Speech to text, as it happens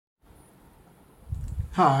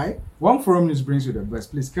Hi, One Forum News brings you the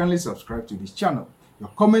best. Please kindly subscribe to this channel. Your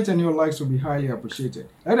comments and your likes will be highly appreciated.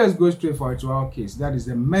 Let us go straight forward to our case. That is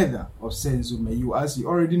the murder of Senzo Meyiwa. As you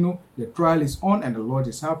already know, the trial is on and a lot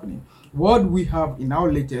is happening. What we have in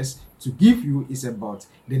our latest to give you is about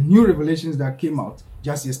the new revelations that came out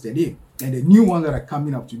just yesterday and the new ones that are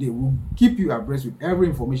coming up today. We'll keep you abreast with every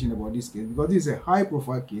information about this case because this is a high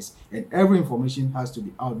profile case and every information has to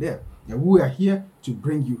be out there. And we are here to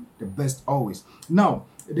bring you the best always. Now,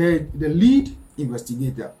 the lead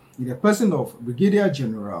investigator, in the person of Brigadier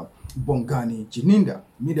General Bongani Jininda,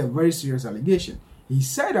 made a very serious allegation. He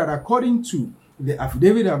said that according to the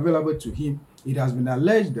affidavit available to him, it has been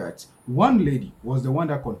alleged that one lady was the one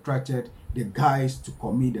that contracted the guys to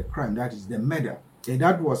commit the crime, that is the murder. And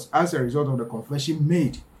that was as a result of the confession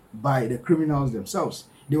made by the criminals themselves.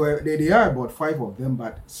 They are about 5 of them,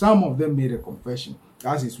 but some of them made a confession.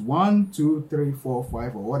 As is 1, 2, 3, 4,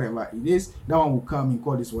 5, or whatever it is, that one will come in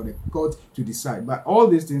court. Is what the court to decide. But all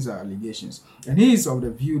these things are allegations, and he is of the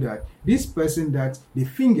view that this person that they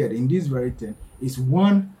fingered in this very thing is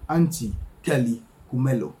one Auntie Kelly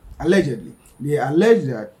Khumalo. Allegedly, they allege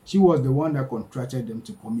that she was the one that contracted them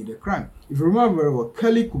to commit the crime. If you remember very well,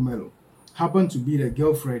 Kelly Khumalo happened to be the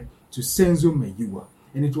girlfriend to Senzo Meyiwa,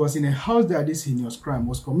 and it was in a house that this heinous crime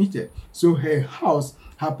was committed. So her house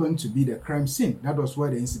happened to be the crime scene. That was where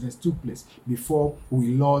the incidents took place before we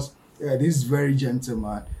lost this very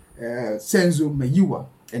gentleman, Senzo Meyiwa.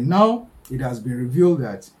 And now it has been revealed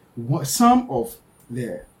that some of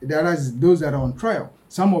those that are on trial,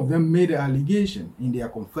 some of them made an allegation in their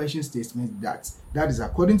confession statement that is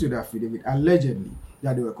according to the affidavit, allegedly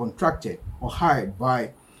that they were contracted or hired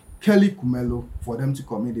by Kelly Khumalo for them to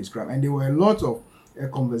commit this crime. And there were a lot of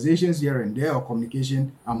conversations here and there or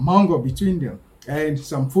communication among or between them. And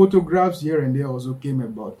some photographs here and there also came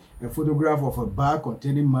about. A photograph of a bag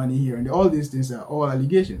containing money here, and all these things are all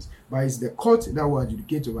allegations. But it's the court that will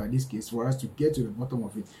adjudicate over this case for us to get to the bottom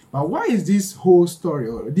of it. But why is this whole story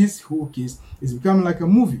or this whole case is becoming like a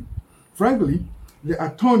movie? Frankly, the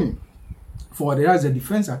attorney as a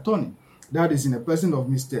defense attorney, that is in the person of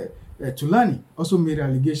Mr. Tulani, also made an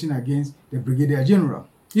allegation against the Brigadier General.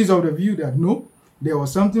 He's of the view that no, there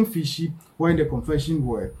was something fishy when the confession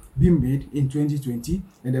were being made in 2020,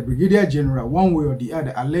 and the Brigadier General, one way or the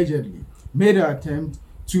other, allegedly made an attempt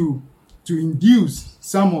to induce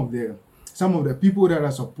some of the people that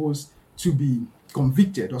are supposed to be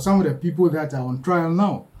convicted, or some of the people that are on trial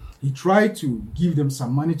now. He tried to give them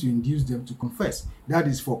some money to induce them to confess. That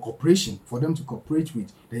is for cooperation, for them to cooperate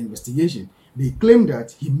with the investigation. They claim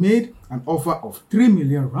that he made an offer of 3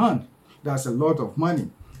 million rand. That's a lot of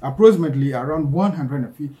money. Approximately around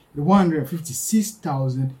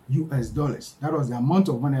 156,000 US dollars. That was the amount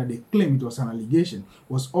of money that they claim, it was an allegation,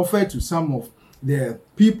 was offered to some of the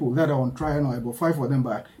people that are on trial now, about 5 of them,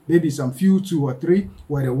 but maybe some few, 2 or 3,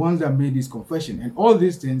 were the ones that made this confession. And all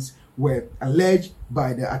these things were alleged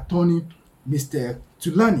by the attorney, Mr.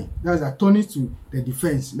 Tulani. That's attorney to the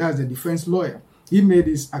defense. That's the defense lawyer. He made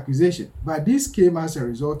this accusation. But this came as a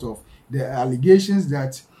result of the allegations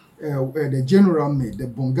that the general made, the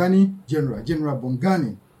General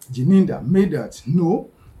Bongani Jininda made, that no,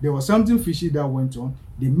 there was something fishy that went on.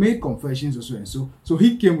 They made confessions or so and so. So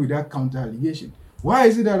he came with that counter allegation. Why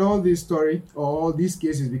is it that all this story or all these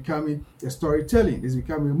cases is becoming a storytelling? It's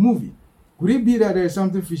becoming a movie. Could it be that there is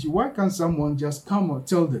something fishy? Why can't someone just come or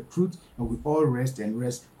tell the truth and we all rest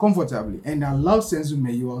comfortably and allow Senzo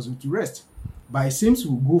Meyiwa also to rest? But it seems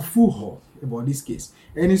we'll go full haul about this case.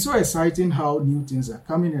 And it's so exciting how new things are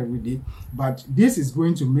coming every day. But this is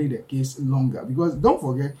going to make the case longer. Because don't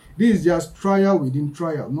forget, this is just trial within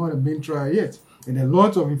trial, not a main trial yet. And a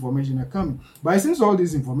lot of information are coming. But it seems all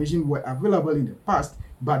this information were available in the past,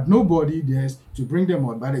 but nobody dares to bring them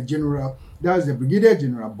out. But the general, that's the Brigadier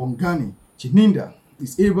General Bongani Jininda,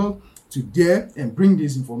 is able to dare and bring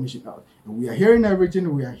this information out. And we are hearing everything.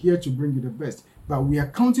 We are here to bring you the best. But we are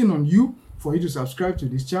counting on you for you to subscribe to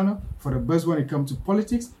this channel for the best when it comes to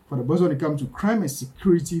politics, for the best when it comes to crime and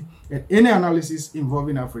security, and any analysis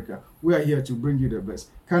involving Africa. We are here to bring you the best.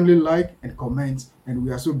 Kindly like and comment, and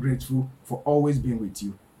we are so grateful for always being with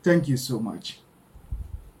you. Thank you so much.